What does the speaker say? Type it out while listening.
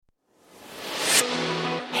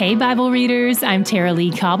Hey, Bible readers, I'm Tara Lee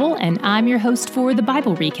Cobble, and I'm your host for the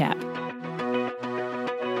Bible Recap.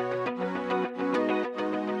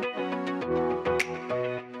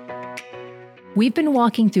 We've been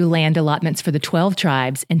walking through land allotments for the 12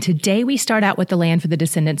 tribes, and today we start out with the land for the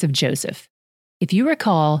descendants of Joseph. If you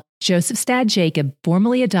recall, Joseph's dad Jacob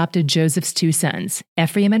formally adopted Joseph's two sons,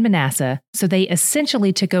 Ephraim and Manasseh, so they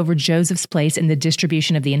essentially took over Joseph's place in the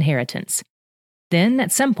distribution of the inheritance. Then,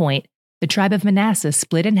 at some point, the tribe of Manasseh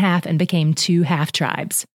split in half and became two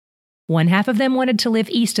half-tribes. One half of them wanted to live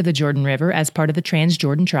east of the Jordan River as part of the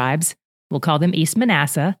Transjordan tribes. We'll call them East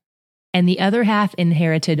Manasseh. And the other half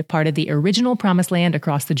inherited part of the original promised land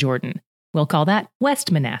across the Jordan. We'll call that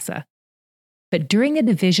West Manasseh. But during the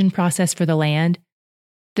division process for the land,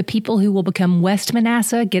 the people who will become West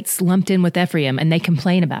Manasseh gets lumped in with Ephraim, and they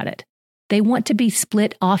complain about it. They want to be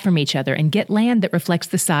split off from each other and get land that reflects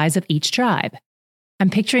the size of each tribe. I'm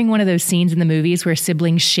picturing one of those scenes in the movies where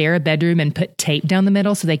siblings share a bedroom and put tape down the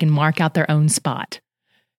middle so they can mark out their own spot.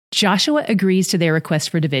 Joshua agrees to their request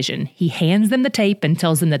for division. He hands them the tape and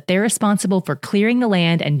tells them that they're responsible for clearing the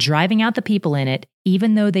land and driving out the people in it,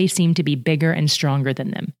 even though they seem to be bigger and stronger than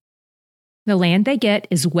them. The land they get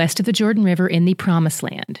is west of the Jordan River in the Promised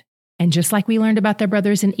Land. And just like we learned about their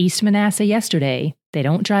brothers in East Manasseh yesterday, they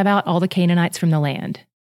don't drive out all the Canaanites from the land.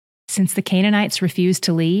 Since the Canaanites refuse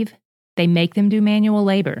to leave, they make them do manual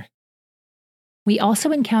labor. We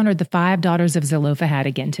also encountered the 5 daughters of Zelophehad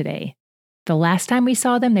again today. The last time we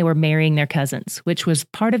saw them, they were marrying their cousins, which was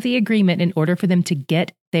part of the agreement in order for them to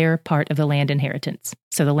get their part of the land inheritance,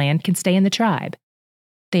 so the land can stay in the tribe.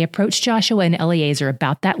 They approached Joshua and Eleazar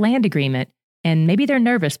about that land agreement, and maybe they're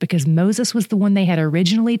nervous because Moses was the one they had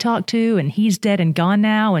originally talked to, and he's dead and gone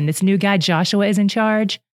now, and this new guy Joshua is in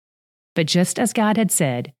charge. But just as God had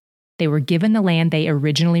said, they were given the land they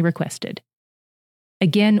originally requested.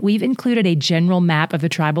 Again, we've included a general map of the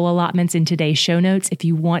tribal allotments in today's show notes if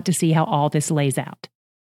you want to see how all this lays out.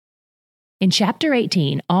 In chapter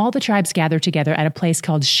 18, all the tribes gather together at a place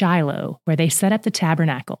called Shiloh, where they set up the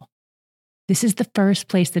tabernacle. This is the first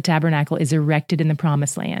place the tabernacle is erected in the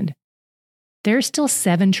Promised Land. There are still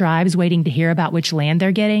 7 tribes waiting to hear about which land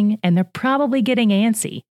they're getting, and they're probably getting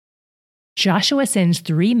antsy. Joshua sends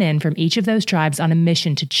 3 men from each of those tribes on a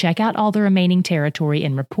mission to check out all the remaining territory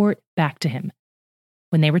and report back to him.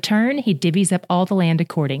 When they return, he divvies up all the land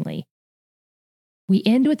accordingly. We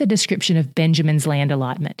end with a description of Benjamin's land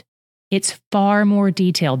allotment. It's far more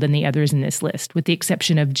detailed than the others in this list, with the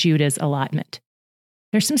exception of Judah's allotment.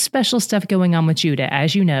 There's some special stuff going on with Judah,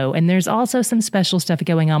 as you know, and there's also some special stuff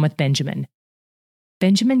going on with Benjamin.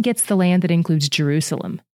 Benjamin gets the land that includes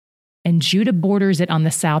Jerusalem, and Judah borders it on the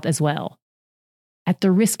south as well. At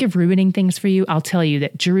the risk of ruining things for you, I'll tell you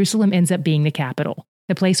that Jerusalem ends up being the capital,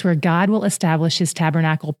 the place where God will establish his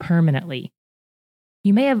tabernacle permanently.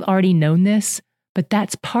 You may have already known this, but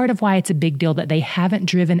that's part of why it's a big deal that they haven't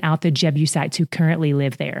driven out the Jebusites who currently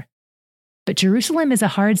live there. But Jerusalem is a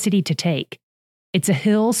hard city to take. It's a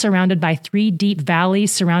hill surrounded by 3 deep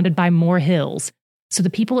valleys surrounded by more hills, so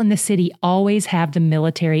the people in the city always have the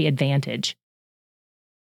military advantage.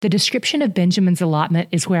 The description of Benjamin's allotment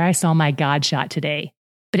is where I saw my God shot today,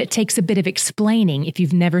 but it takes a bit of explaining if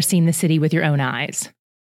you've never seen the city with your own eyes.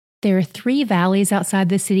 There are 3 valleys outside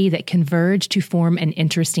the city that converge to form an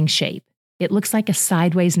interesting shape. It looks like a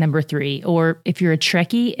sideways number 3, or if you're a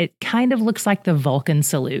Trekkie, it kind of looks like the Vulcan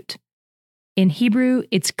salute. In Hebrew,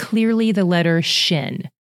 it's clearly the letter Shin,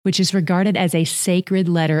 which is regarded as a sacred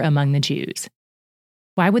letter among the Jews.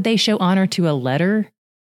 Why would they show honor to a letter?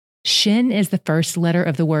 Shin is the first letter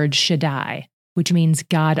of the word Shaddai, which means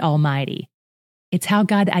God Almighty. It's how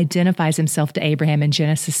God identifies himself to Abraham in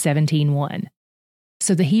Genesis 17:1.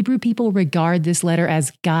 So the Hebrew people regard this letter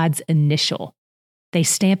as God's initial. They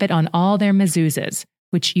stamp it on all their mezuzahs,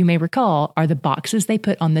 which you may recall are the boxes they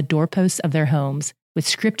put on the doorposts of their homes with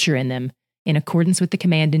scripture in them in accordance with the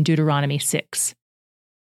command in Deuteronomy 6.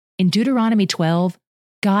 In Deuteronomy 12,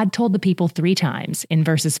 God told the people 3 times in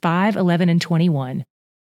verses 5, 11, and 21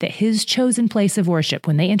 that his chosen place of worship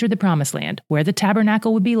when they enter the Promised Land, where the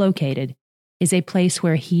tabernacle would be located, is a place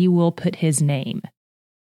where he will put his name.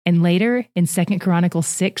 And later, in 2 Chronicles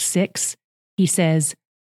 6:6, he says,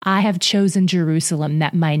 I have chosen Jerusalem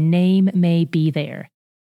that my name may be there.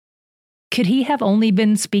 Could he have only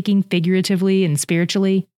been speaking figuratively and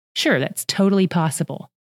spiritually? Sure, that's totally possible.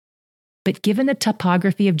 But given the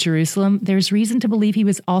topography of Jerusalem, there's reason to believe he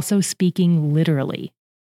was also speaking literally.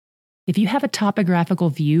 If you have a topographical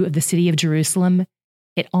view of the city of Jerusalem,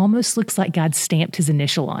 it almost looks like God stamped his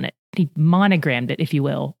initial on it. He monogrammed it, if you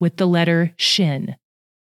will, with the letter Shin.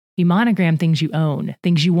 You monogram things you own,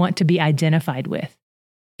 things you want to be identified with.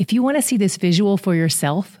 If you want to see this visual for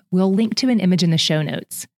yourself, we'll link to an image in the show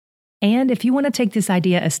notes. And if you want to take this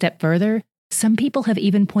idea a step further, some people have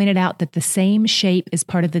even pointed out that the same shape is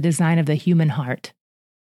part of the design of the human heart.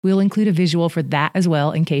 We'll include a visual for that as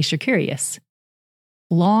well in case you're curious.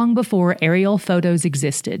 Long before aerial photos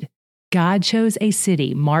existed, God chose a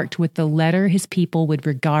city marked with the letter his people would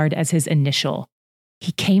regard as his initial.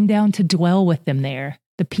 He came down to dwell with them there,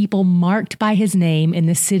 the people marked by his name in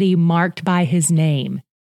the city marked by his name.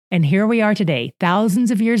 And here we are today,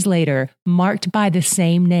 thousands of years later, marked by the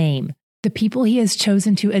same name, the people he has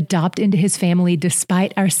chosen to adopt into his family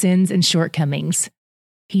despite our sins and shortcomings.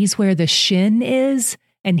 He's where the shin is,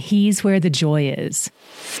 and he's where the joy is.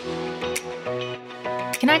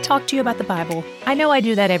 Can I talk to you about the Bible? I know I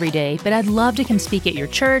do that every day, but I'd love to come speak at your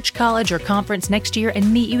church, college, or conference next year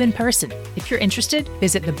and meet you in person. If you're interested,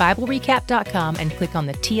 visit thebiblerecap.com and click on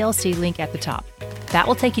the TLC link at the top. That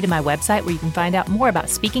will take you to my website where you can find out more about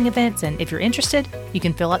speaking events, and if you're interested, you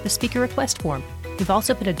can fill out the speaker request form. We've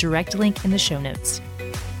also put a direct link in the show notes.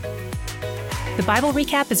 The Bible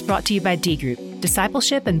Recap is brought to you by D Group,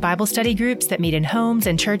 discipleship and Bible study groups that meet in homes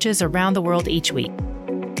and churches around the world each week.